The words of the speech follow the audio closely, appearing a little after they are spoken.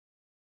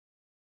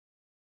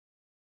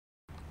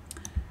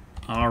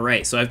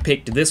Alright, so I've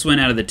picked this one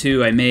out of the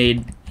two I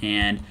made,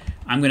 and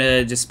I'm going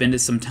to just spend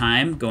some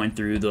time going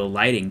through the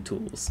lighting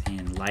tools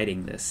and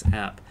lighting this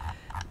up.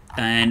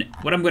 And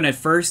what I'm going to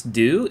first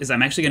do is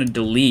I'm actually going to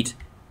delete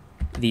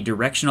the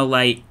directional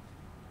light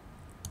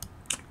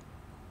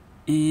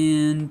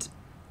and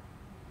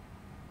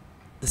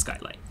the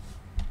skylight.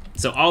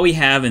 So all we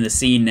have in the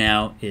scene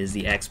now is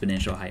the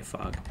exponential height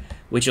fog,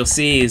 which you'll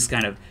see is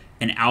kind of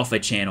an alpha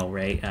channel,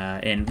 right?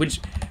 And which,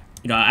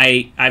 you know,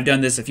 I've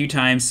done this a few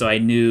times, so I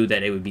knew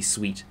that it would be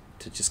sweet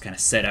to just kind of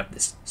set up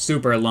this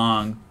super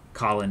long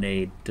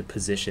colonnade to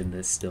position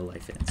this still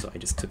life in. So I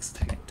just took a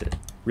second to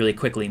really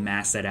quickly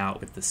mask that out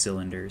with the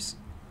cylinders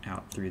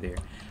out through there.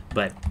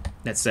 But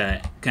that's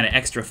a kind of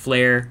extra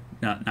flair,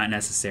 not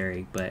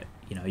necessary, but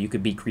you know, you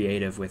could be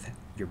creative with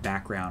your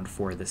background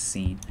for this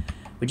scene.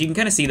 What you can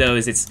kind of see though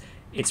is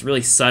it's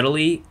really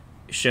subtly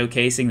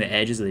showcasing the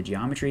edges of the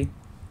geometry,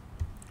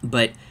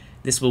 but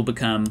this will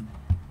become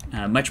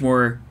much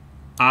more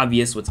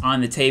obvious what's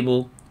on the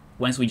table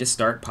once we just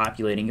start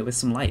populating it with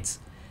some lights.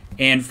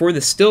 And for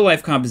the still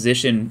life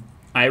composition,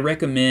 I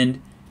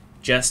recommend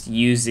just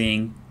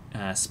using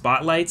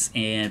spotlights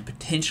and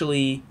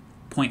potentially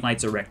point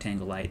lights or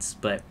rectangle lights.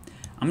 But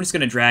I'm just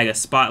going to drag a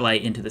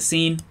spotlight into the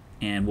scene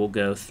and we'll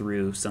go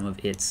through some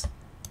of its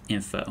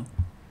info.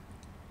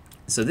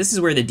 So this is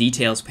where the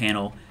details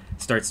panel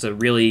starts to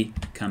really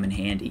come in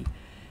handy.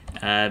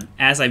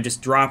 As I've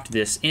just dropped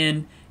this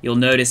in, you'll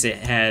notice it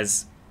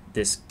has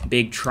this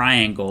big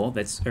triangle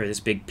or this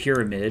big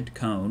pyramid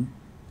cone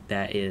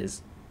that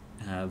is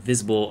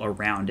visible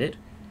around it,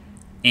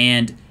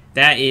 and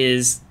that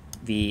is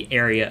the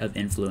area of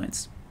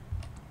influence.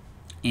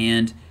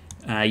 And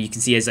you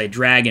can see as I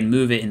drag and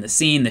move it in the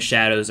scene, the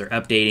shadows are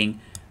updating,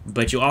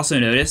 but you'll also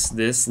notice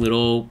this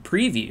little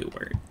preview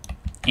word.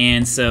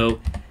 And so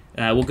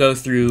we'll go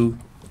through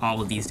all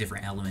of these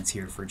different elements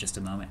here for just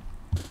a moment.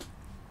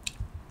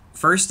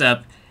 First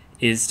up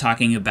is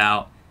talking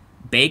about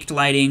baked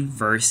lighting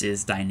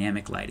versus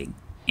dynamic lighting.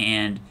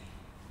 And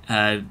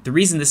the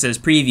reason this says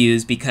preview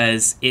is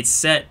because it's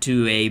set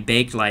to a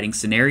baked lighting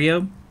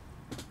scenario,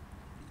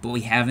 but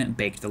we haven't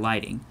baked the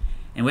lighting.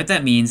 And what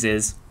that means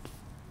is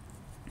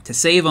to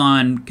save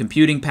on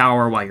computing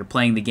power while you're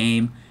playing the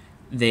game,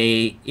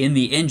 they, in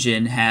the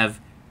engine, have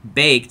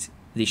baked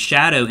the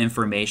shadow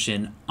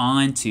information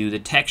onto the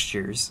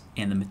textures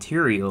and the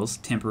materials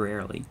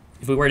temporarily.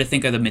 If we were to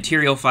think of the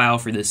material file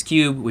for this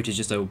cube, which is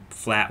just a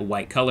flat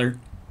white color,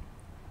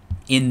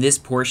 in this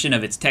portion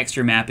of its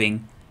texture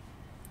mapping,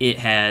 it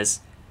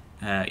has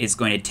it's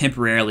going to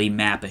temporarily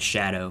map a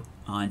shadow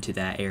onto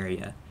that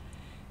area,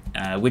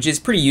 which is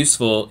pretty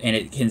useful, and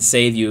it can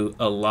save you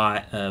a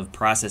lot of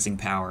processing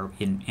power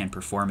and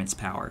performance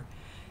power.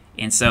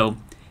 And so,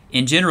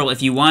 in general,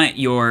 if you want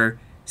your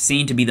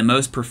scene to be the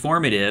most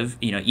performative,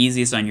 you know,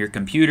 easiest on your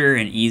computer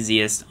and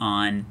easiest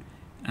on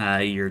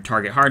your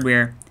target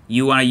hardware,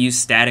 you want to use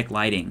static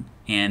lighting.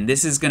 And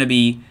this is going to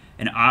be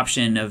an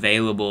option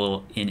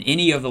available in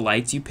any of the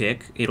lights you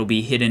pick. It'll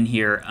be hidden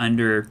here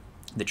under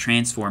the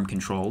transform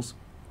controls.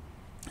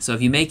 So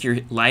if you make your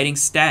lighting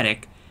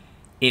static,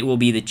 it will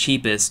be the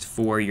cheapest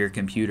for your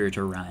computer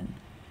to run.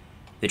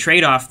 The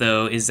trade-off,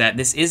 though, is that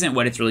this isn't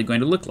what it's really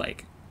going to look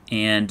like.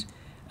 And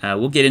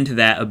we'll get into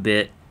that a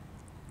bit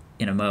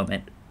in a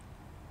moment.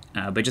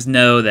 But just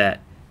know that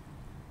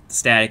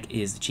static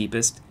is the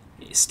cheapest.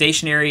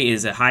 Stationary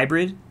is a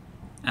hybrid.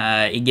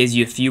 It gives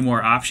you a few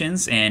more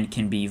options and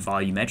can be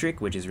volumetric,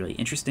 which is really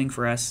interesting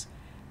for us.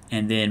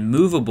 And then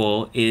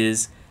movable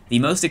is the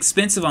most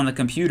expensive on the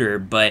computer,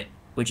 but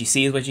what you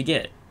see is what you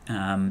get.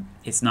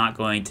 It's not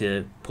going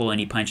to pull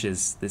any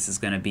punches. This is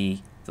going to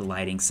be the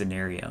lighting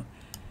scenario.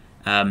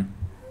 While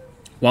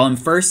I'm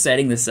first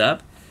setting this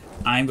up,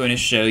 I'm going to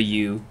show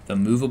you the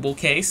movable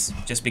case,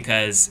 just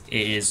because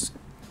it is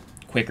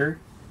quicker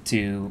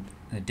to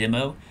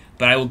demo,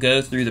 but I will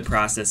go through the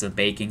process of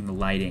baking the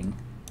lighting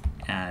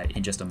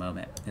in just a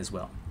moment as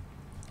well.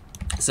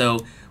 So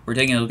we're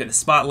taking a look at the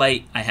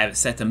spotlight. I have it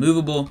set to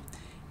movable,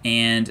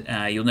 and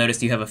you'll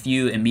notice you have a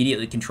few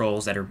immediately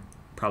controls that are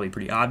probably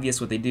pretty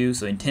obvious what they do.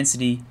 So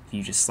intensity, if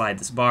you just slide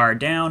this bar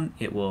down,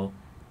 it will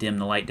dim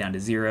the light down to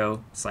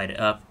 0, slide it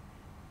up,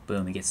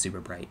 boom, it gets super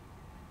bright.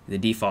 The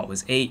default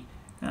was 8.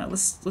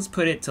 Let's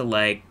put it to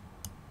like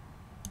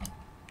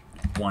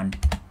 1.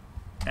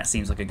 That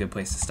seems like a good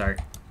place to start.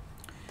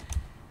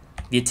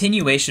 The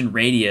attenuation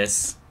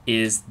radius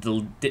is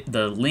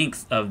the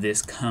length of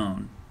this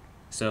cone.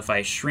 So if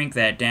I shrink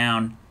that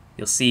down,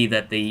 you'll see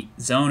that the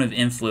zone of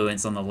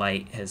influence on the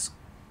light has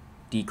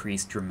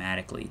decreased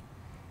dramatically.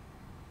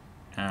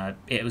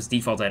 It was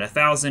default at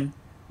 1,000.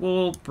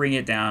 We'll bring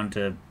it down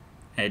to,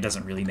 it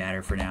doesn't really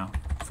matter for now.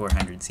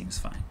 400 seems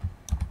fine,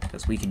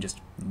 because we can just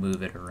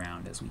move it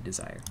around as we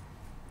desire.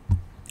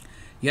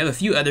 You have a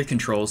few other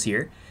controls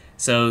here.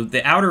 So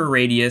the outer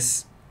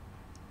radius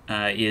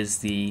is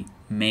the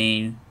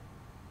main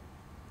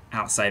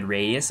outside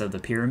radius of the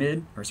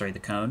pyramid, or sorry, the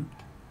cone.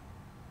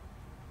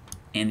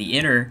 And the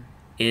inner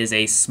is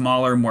a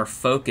smaller, more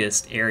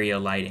focused area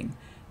lighting.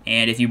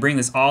 And if you bring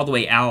this all the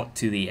way out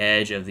to the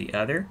edge of the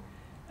other,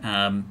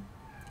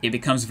 it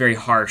becomes a very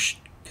harsh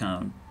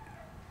cone.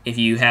 If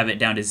you have it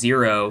down to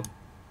 0,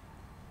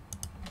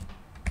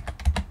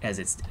 as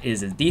it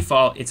is a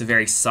default, it's a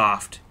very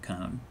soft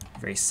cone, a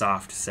very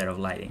soft set of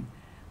lighting,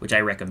 which I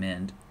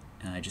recommend,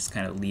 just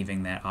kind of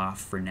leaving that off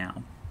for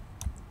now.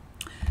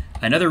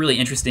 Another really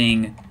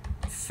interesting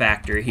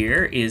factor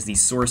here is the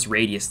source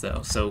radius,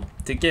 though. So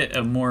to get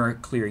a more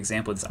clear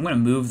example of this, I'm going to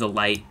move the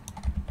light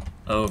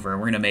over.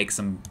 We're going to make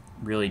some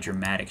really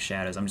dramatic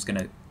shadows. I'm just going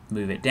to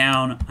move it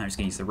down. I'm just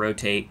going to use the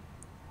rotate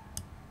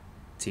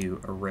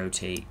to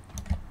rotate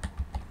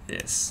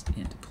this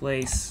into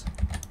place,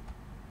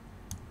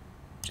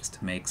 just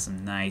to make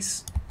some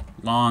nice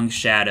long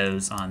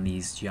shadows on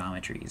these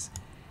geometries,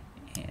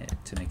 and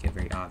to make it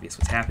very obvious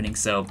what's happening.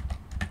 So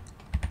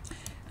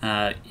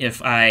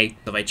if I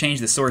change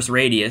the source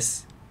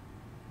radius,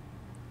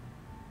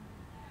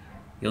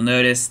 you'll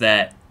notice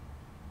that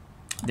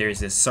there's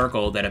this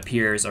circle that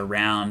appears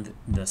around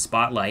the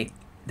spotlight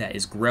that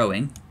is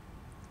growing,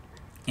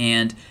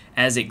 and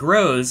as it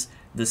grows,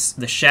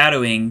 the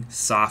shadowing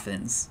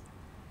softens.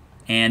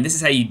 And this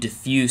is how you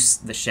diffuse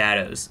the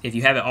shadows. If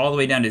you have it all the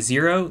way down to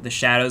 0, the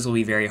shadows will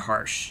be very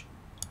harsh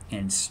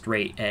and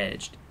straight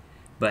edged.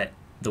 But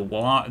the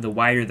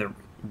wider the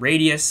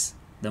radius,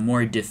 the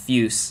more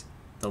diffuse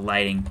the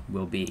lighting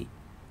will be.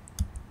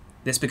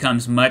 This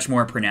becomes much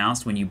more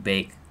pronounced when you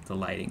bake the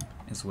lighting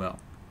as well.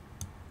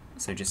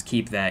 So just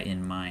keep that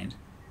in mind.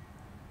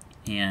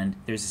 And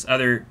there's this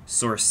other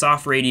source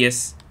soft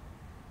radius,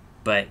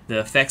 but the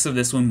effects of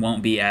this one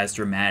won't be as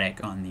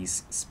dramatic on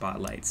these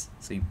spotlights.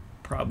 So you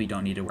probably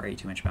don't need to worry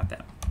too much about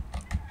that.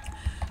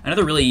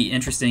 Another really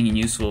interesting and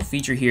useful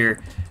feature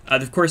here,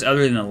 of course,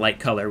 other than the light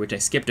color, which I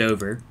skipped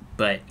over,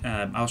 but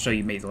I'll show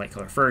you maybe the light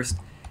color first,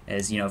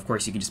 as of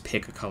course, you can just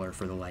pick a color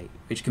for the light,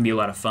 which can be a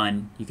lot of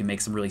fun. You can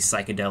make some really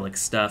psychedelic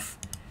stuff.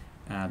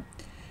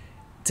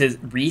 To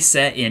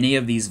reset any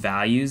of these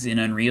values in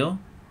Unreal,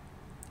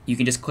 you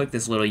can just click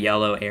this little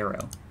yellow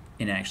arrow,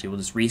 and it actually will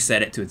just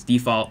reset it to its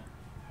default,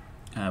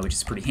 which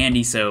is pretty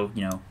handy. So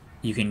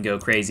you can go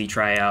crazy,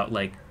 try out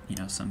like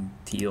some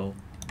teal,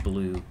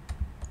 blue,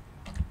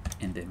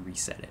 and then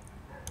reset it.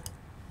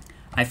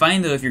 I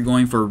find though if you're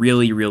going for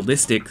really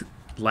realistic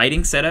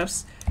lighting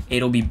setups,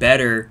 it'll be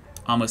better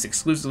almost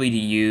exclusively to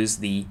use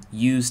the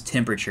use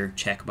temperature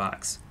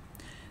checkbox.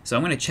 So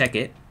I'm going to check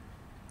it,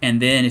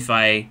 and then if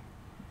I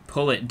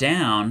pull it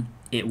down,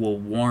 it will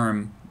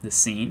warm the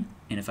scene,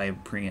 and if I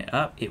bring it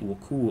up, it will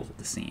cool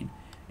the scene.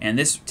 And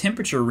this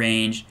temperature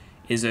range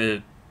is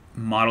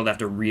modeled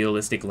after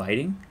realistic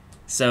lighting.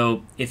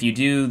 So if you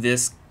do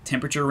this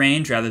temperature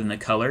range rather than the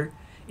color,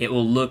 it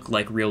will look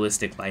like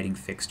realistic lighting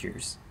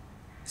fixtures.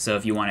 So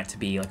if you want it to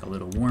be like a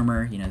little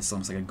warmer, it's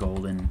almost like a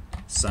golden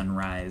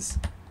sunrise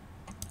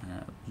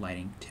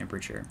lighting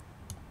temperature.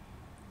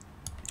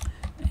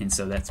 And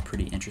so that's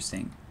pretty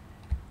interesting.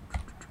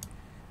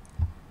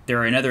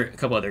 There are a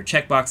couple other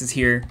checkboxes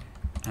here.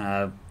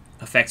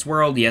 Affects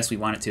world, yes, we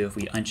want it to. If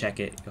we uncheck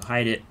it, it'll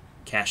hide it.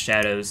 Cast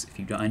shadows, if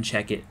you don't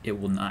uncheck it, it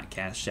will not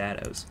cast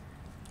shadows.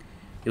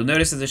 You'll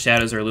notice that the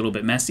shadows are a little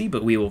bit messy,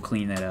 but we will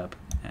clean that up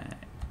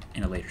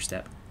in a later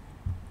step.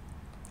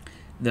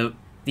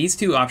 These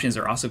two options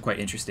are also quite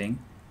interesting.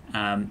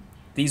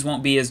 These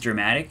won't be as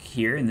dramatic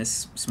here in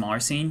this smaller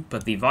scene,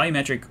 but the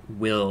volumetric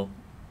will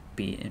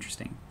be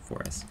interesting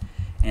for us.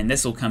 And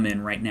this will come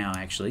in right now,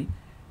 actually,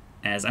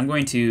 as I'm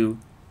going to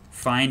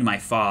find my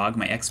fog,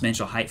 my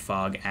exponential height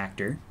fog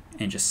actor,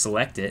 and just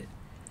select it.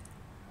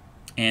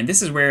 And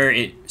this is where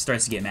it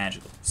starts to get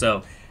magical.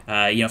 So,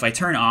 if I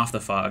turn off the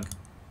fog,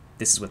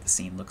 this is what the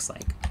scene looks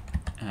like.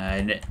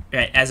 And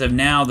as of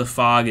now, the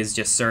fog is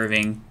just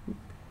serving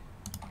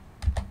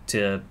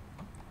to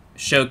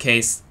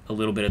showcase a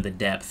little bit of the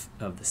depth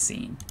of the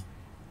scene.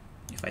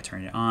 If I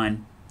turn it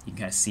on, you can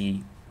kind of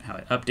see how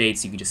it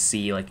updates. You can just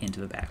see like into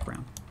the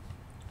background.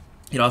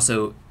 It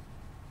also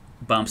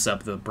bumps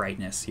up the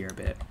brightness here a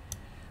bit.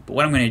 But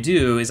what I'm going to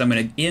do is in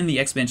the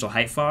exponential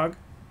height fog,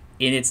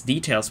 in its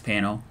details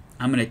panel,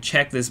 I'm going to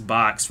check this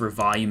box for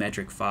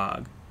volumetric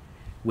fog,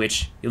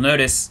 which you'll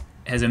notice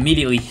has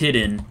immediately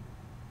hidden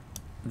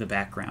the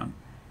background.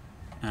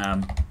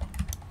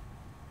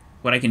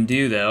 What I can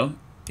do though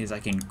is I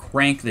can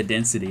crank the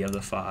density of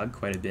the fog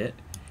quite a bit,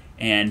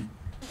 and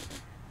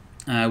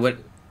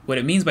what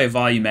it means by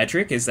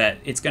volumetric is that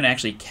it's going to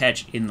actually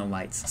catch in the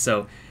lights.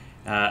 So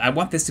I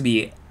want this to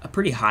be a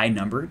pretty high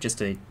number just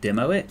to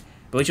demo it,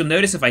 but what you'll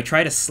notice if I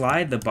try to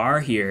slide the bar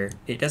here,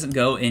 it doesn't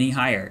go any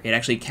higher. It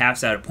actually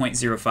caps out at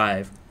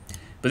 0.05.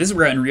 But this is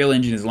where Unreal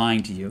Engine is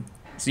lying to you.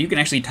 So you can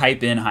actually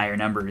type in higher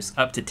numbers,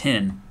 up to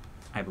 10,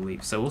 I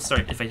believe. So we'll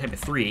start, if I type a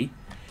 3,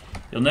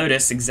 you'll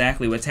notice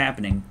exactly what's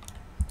happening.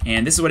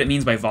 And this is what it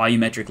means by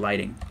volumetric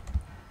lighting.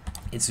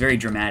 It's very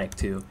dramatic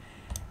too.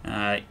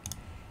 The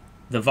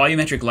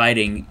volumetric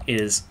lighting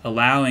is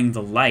allowing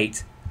the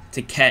light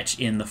to catch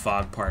in the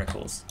fog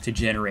particles to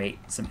generate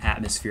some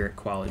atmospheric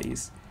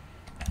qualities.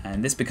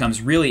 And this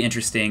becomes really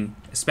interesting,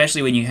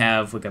 especially when you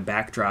have like a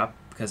backdrop,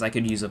 because I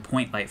could use a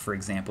point light, for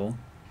example,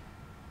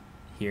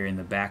 here in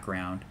the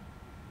background.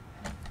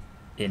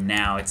 And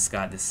now it's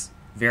got this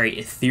very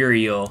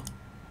ethereal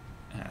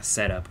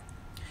setup.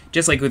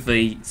 Just like with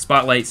the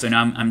spotlight, so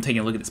now I'm taking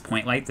a look at this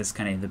point light that's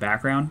kind of in the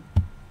background.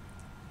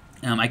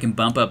 I can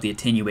bump up the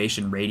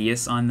attenuation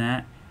radius on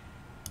that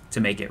to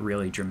make it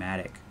really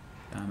dramatic.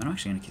 And I'm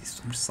actually going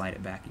to slide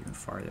it back even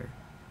farther.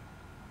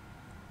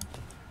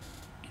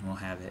 And we'll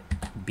have it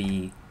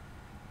be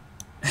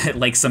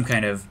like some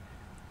kind of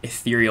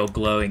ethereal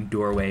glowing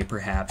doorway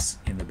perhaps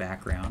in the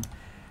background.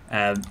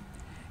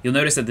 You'll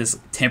notice that this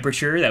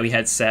temperature that we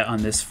had set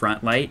on this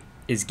front light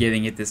is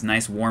giving it this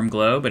nice warm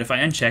glow, but if I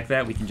uncheck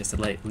that, we can just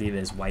leave it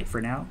as white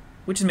for now,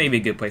 which is maybe a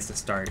good place to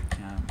start.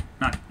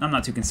 I'm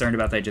not too concerned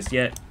about that just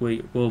yet.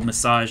 We'll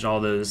massage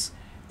all the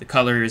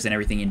colors and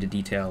everything into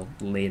detail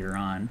later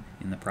on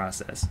in the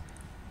process.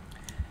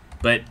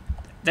 But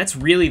that's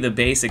really the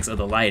basics of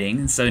the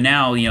lighting. So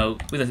now,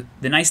 the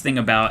nice thing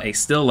about a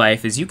still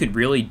life is you could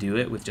really do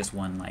it with just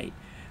one light.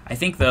 I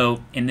think,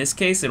 though, in this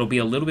case, it'll be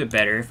a little bit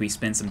better if we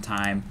spend some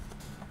time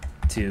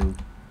to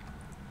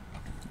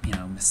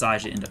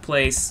massage it into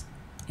place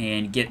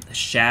and get the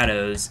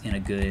shadows in a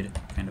good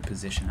kind of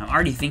position. I'm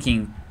already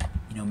thinking,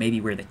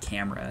 maybe where the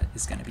camera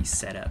is going to be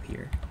set up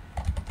here.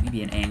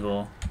 Maybe an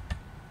angle.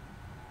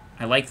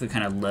 I like the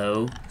kind of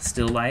low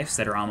still lifes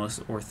that are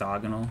almost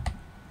orthogonal.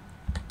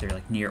 They're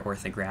like near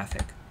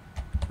orthographic,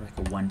 or like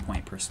a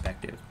 1-point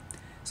perspective.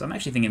 So I'm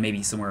actually thinking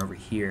maybe somewhere over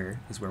here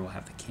is where we'll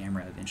have the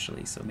camera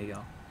eventually. So maybe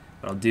what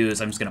I'll do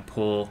is I'm just going to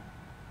pull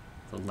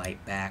the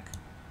light back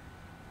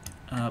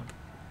up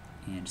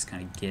and just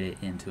kind of get it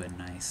into a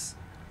nice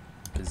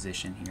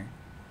position here.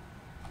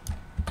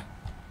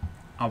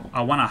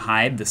 I'll want to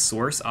hide the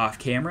source off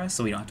camera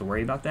so we don't have to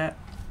worry about that.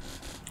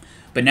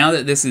 But now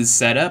that this is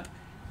set up,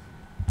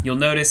 you'll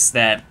notice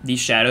that these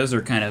shadows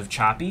are kind of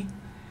choppy.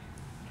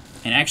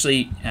 And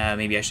actually,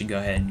 maybe I should go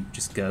ahead and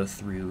just go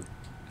through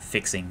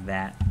fixing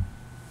that.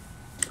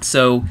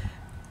 So,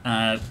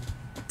 to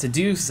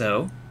do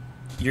so,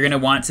 you're going to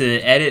want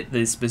to edit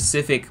the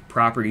specific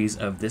properties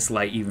of this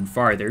light even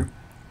farther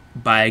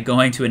by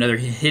going to another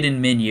hidden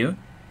menu,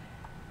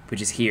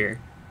 which is here,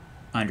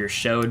 under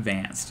Show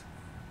Advanced.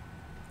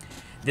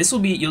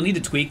 You'll need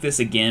to tweak this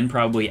again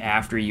probably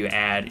after you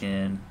add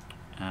in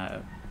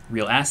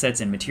real assets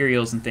and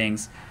materials and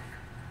things,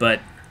 but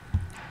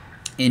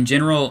in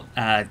general,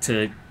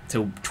 to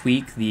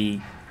tweak the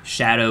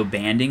shadow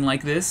banding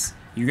like this,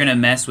 you're going to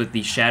mess with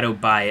the shadow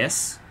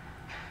bias.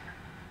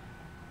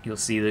 You'll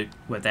see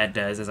what that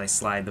does as I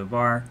slide the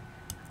bar,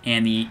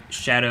 and the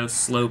shadow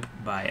slope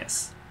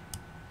bias.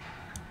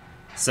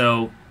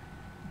 So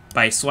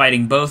by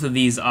sliding both of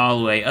these all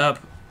the way up,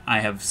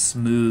 I have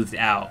smoothed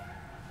out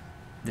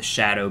the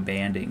shadow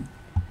banding.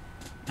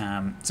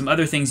 Some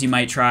other things you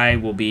might try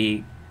will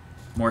be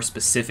more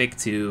specific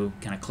to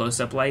kind of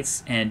close-up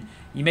lights, and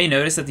you may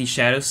notice that these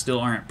shadows still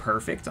aren't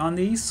perfect on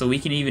these, so we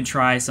can even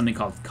try something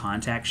called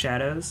contact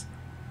shadows,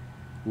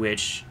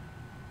 which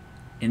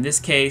in this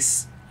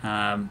case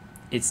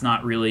it's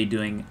not really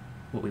doing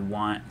what we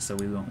want, so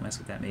we won't mess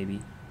with that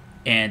maybe.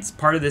 And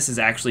part of this is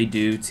actually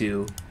due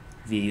to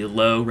the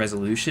low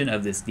resolution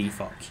of this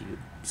default cube,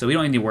 so we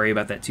don't need to worry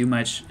about that too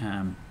much.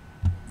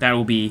 That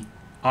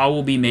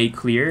will be made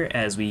clear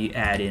as we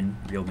add in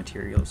real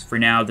materials. For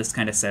now, this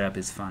kind of setup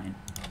is fine.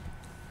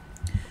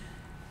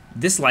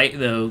 This light,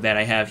 though, that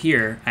I have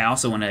here, I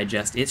also want to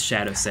adjust its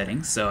shadow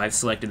settings. So I've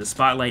selected the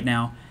spotlight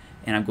now,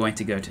 and I'm going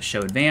to go to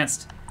Show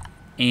Advanced.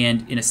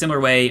 And in a similar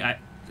way,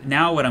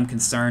 now what I'm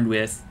concerned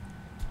with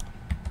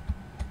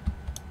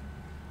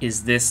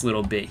is this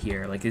little bit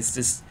here. Like, it's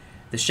just,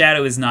 the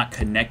shadow is not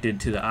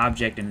connected to the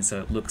object, and so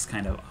it looks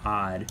kind of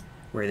odd,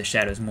 where the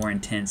shadow is more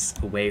intense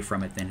away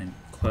from it than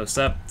close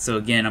up. So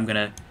again, I'm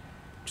gonna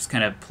just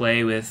kind of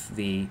play with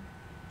the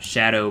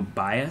shadow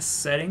bias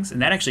settings,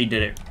 and that actually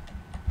did it.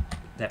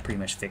 That pretty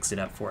much fixed it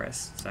up for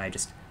us. So I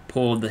just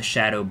pulled the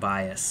shadow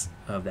bias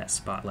of that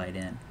spotlight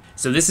in.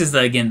 So this is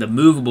again the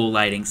movable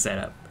lighting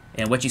setup,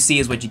 and what you see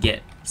is what you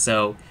get.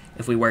 So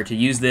if we were to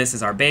use this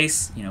as our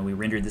base, we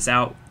rendered this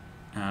out.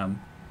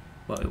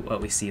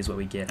 What we see is what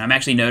we get. I'm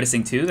actually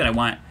noticing too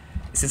that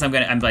since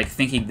I'm like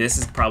thinking this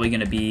is probably going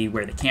to be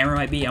where the camera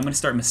might be, I'm going to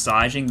start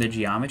massaging the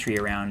geometry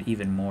around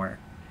even more.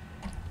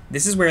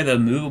 This is where the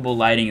movable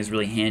lighting is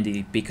really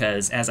handy,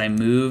 because as I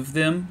move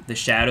them, the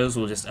shadows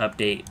will just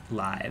update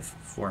live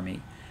for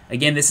me.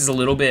 Again, this is a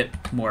little bit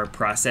more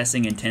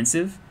processing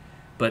intensive,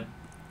 but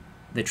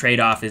the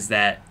trade-off is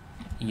that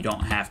you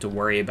don't have to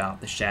worry about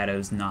the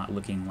shadows not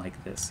looking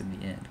like this in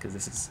the end, because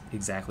this is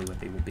exactly what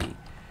they will be.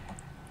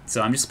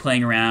 So I'm just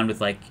playing around with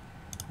like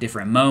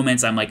different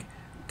moments. I'm like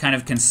kind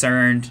of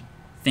concerned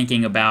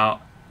thinking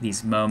about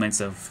these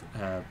moments of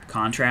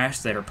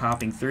contrast that are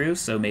popping through,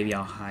 so maybe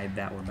I'll hide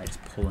that one by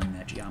just pulling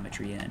that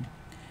geometry in.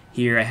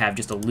 Here I have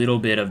just a little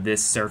bit of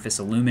this surface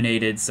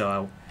illuminated, so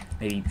I'll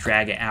maybe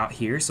drag it out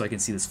here so I can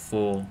see this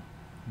full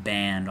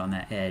band on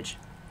that edge.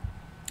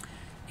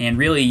 And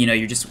really,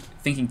 you're just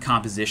thinking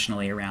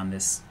compositionally around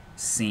this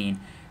scene.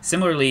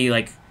 Similarly,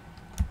 like,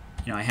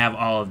 I have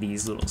all of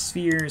these little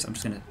spheres. I'm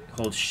just going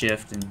to hold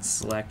Shift and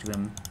select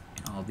them,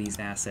 all these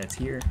assets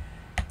here.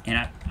 And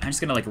I'm just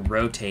going to like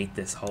rotate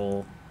this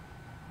whole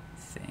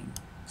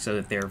so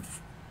that they're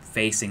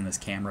facing this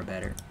camera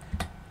better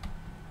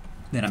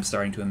than I'm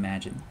starting to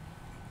imagine.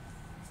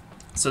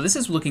 So this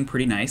is looking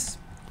pretty nice.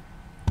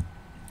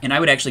 And I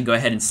would actually go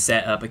ahead and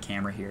set up a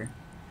camera here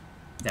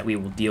that we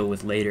will deal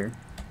with later.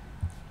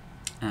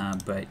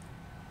 But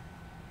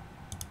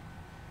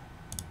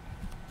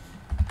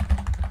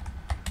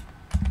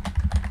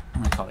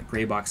I'm going to call it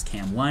Gray Box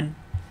Cam 1.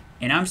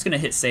 And I'm just going to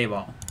hit Save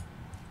All.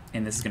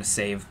 And this is going to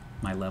save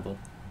my level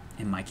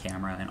and my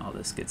camera and all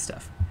this good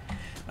stuff.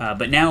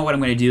 But now what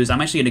I'm going to do is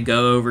I'm actually going to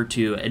go over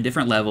to a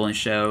different level and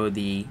show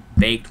the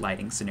baked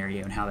lighting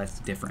scenario and how that's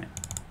different.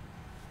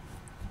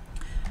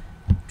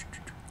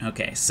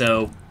 Okay,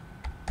 so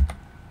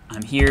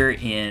I'm here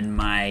in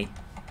my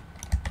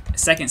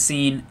second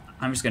scene.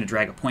 I'm just going to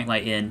drag a point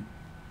light in.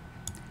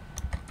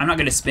 I'm not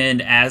going to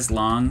spend as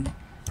long,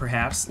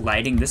 perhaps,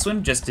 lighting this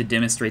one just to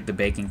demonstrate the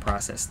baking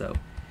process, though.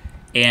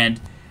 And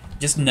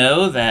just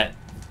know that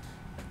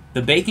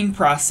the baking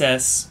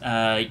process,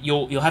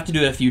 you'll have to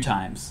do it a few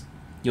times.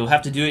 You'll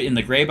have to do it in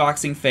the gray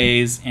boxing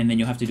phase, and then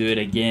you'll have to do it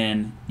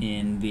again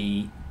in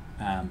the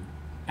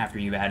after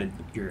you've added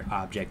your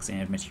objects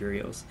and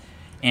materials.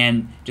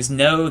 And just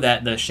know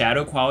that the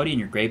shadow quality in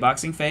your gray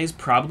boxing phase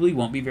probably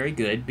won't be very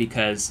good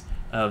because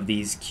of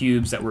these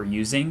cubes that we're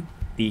using.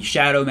 The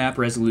shadow map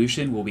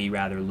resolution will be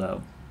rather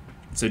low.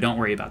 So don't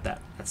worry about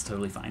that. That's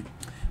totally fine.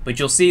 But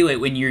you'll see that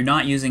when you're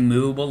not using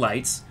movable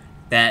lights,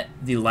 that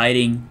the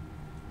lighting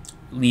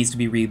needs to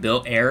be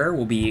rebuilt. Error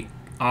will be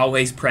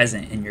always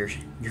present in your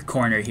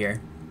corner here.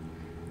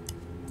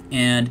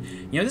 And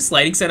this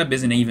lighting setup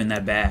isn't even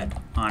that bad,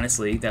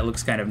 honestly. That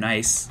looks kind of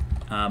nice.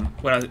 All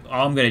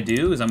I'm going to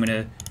do is I'm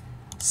going to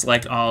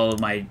select all of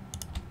my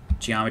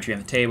geometry on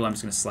the table. I'm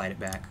just going to slide it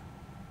back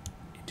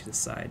to the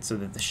side so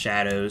that the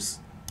shadows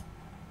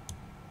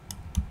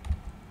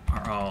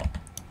are all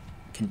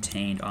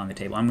contained on the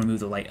table. I'm going to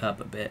move the light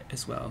up a bit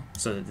as well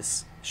so that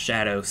this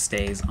shadow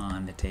stays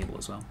on the table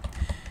as well.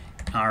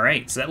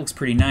 Alright, so that looks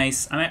pretty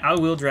nice. I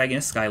will drag in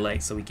a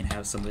skylight so we can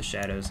have some of the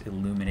shadows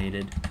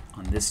illuminated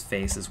on this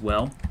face as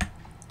well.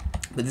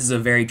 But this is a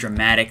very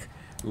dramatic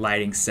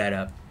lighting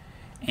setup.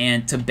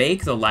 And to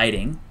bake the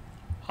lighting,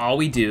 all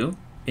we do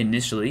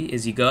initially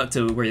is you go up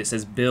to where it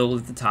says Build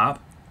at the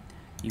top.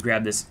 You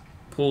grab this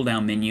pull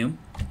down menu.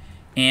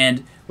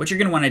 And what you're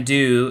going to want to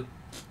do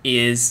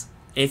is,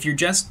 if you're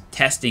just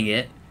testing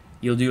it,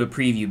 you'll do a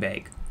preview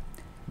bake.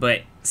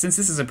 But since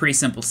this is a pretty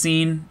simple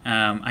scene,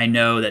 I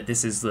know that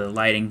this is the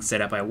lighting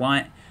setup I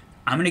want.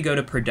 I'm going to go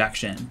to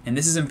production. And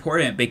this is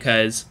important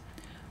because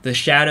the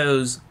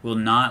shadows will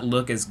not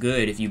look as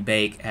good if you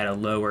bake at a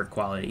lower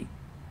quality.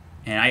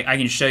 And I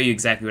can show you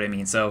exactly what I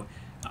mean. So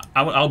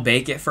I'll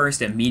bake it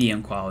first at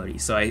medium quality.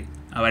 So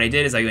what I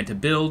did is I went to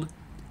Build,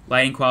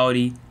 Lighting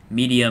Quality,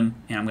 Medium,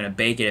 and I'm going to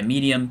bake it at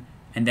medium.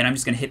 And then I'm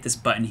just going to hit this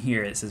button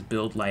here that says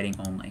Build Lighting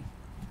Only.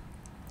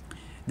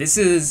 This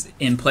is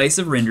in place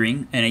of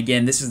rendering, and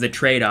again, this is the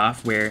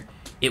trade-off where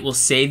it will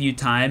save you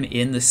time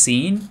in the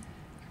scene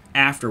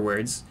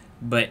afterwards,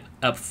 but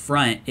up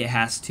front it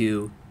has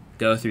to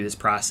go through this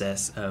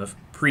process of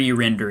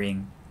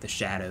pre-rendering the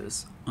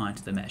shadows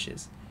onto the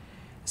meshes.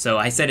 So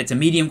I said it's a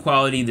medium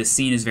quality. The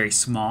scene is very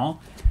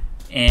small,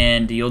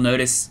 and you'll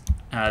notice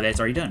that it's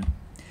already done.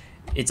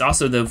 It's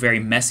also the very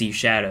messy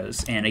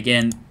shadows, and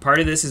again, part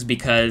of this is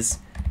because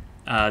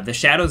the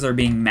shadows are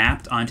being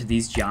mapped onto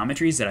these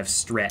geometries that I've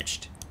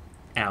stretched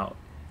out,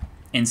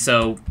 and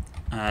so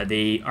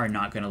they are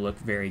not going to look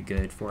very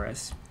good for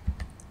us.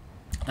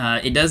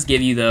 It does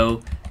give you,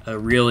 though, a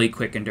really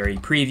quick and dirty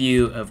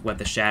preview of what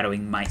the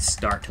shadowing might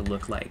start to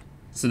look like.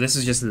 So this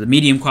is just the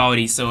medium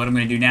quality, so what I'm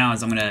going to do now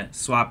is I'm going to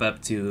swap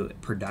up to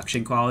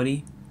production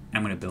quality, and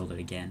I'm going to build it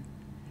again.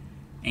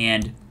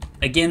 And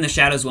again, the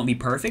shadows won't be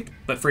perfect,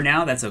 but for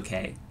now that's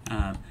okay.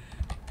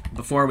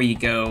 Before we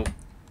go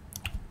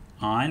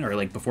on, or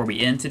like before we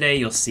end today,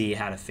 you'll see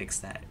how to fix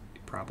that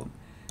problem.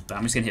 But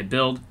I'm just going to hit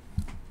Build.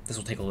 This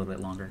will take a little bit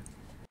longer.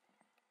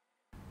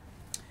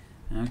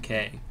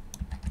 Okay.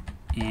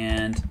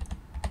 And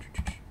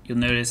you'll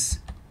notice,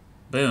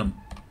 boom,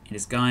 it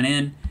has gone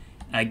in.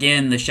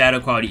 Again, the shadow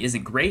quality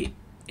isn't great,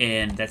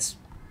 and that's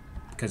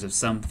because of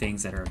some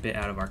things that are a bit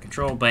out of our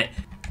control. But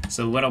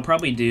so what I'll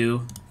probably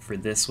do for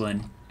this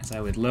one is I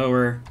would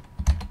lower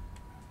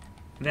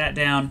that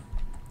down.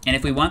 And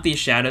if we want these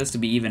shadows to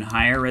be even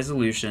higher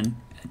resolution,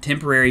 a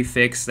temporary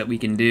fix that we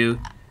can do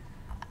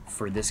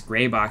for this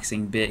gray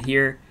boxing bit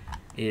here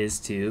is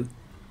to,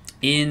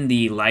 in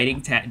the lighting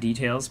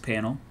details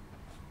panel,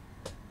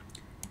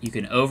 you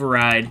can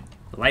override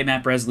the light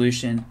map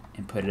resolution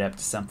and put it up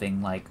to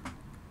something like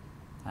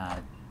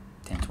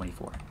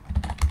 1024.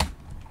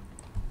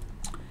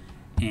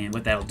 And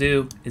what that'll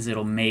do is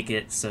it'll make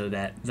it so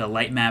that the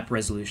light map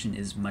resolution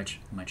is much,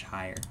 much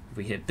higher. If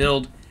we hit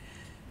Build,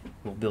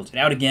 we'll build it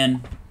out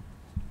again.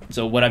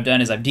 So what I've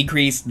done is I've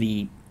decreased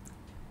the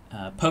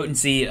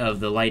potency of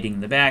the lighting in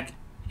the back,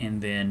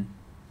 and then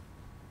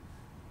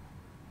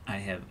I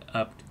have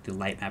upped the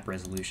light map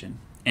resolution.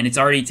 And it's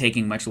already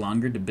taking much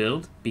longer to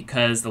build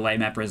because the light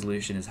map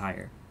resolution is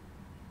higher.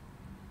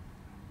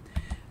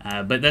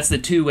 But that's the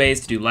two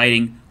ways to do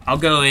lighting. I'll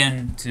go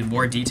into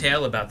more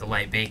detail about the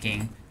light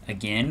baking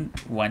again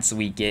once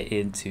we get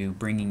into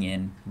bringing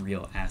in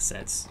real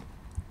assets.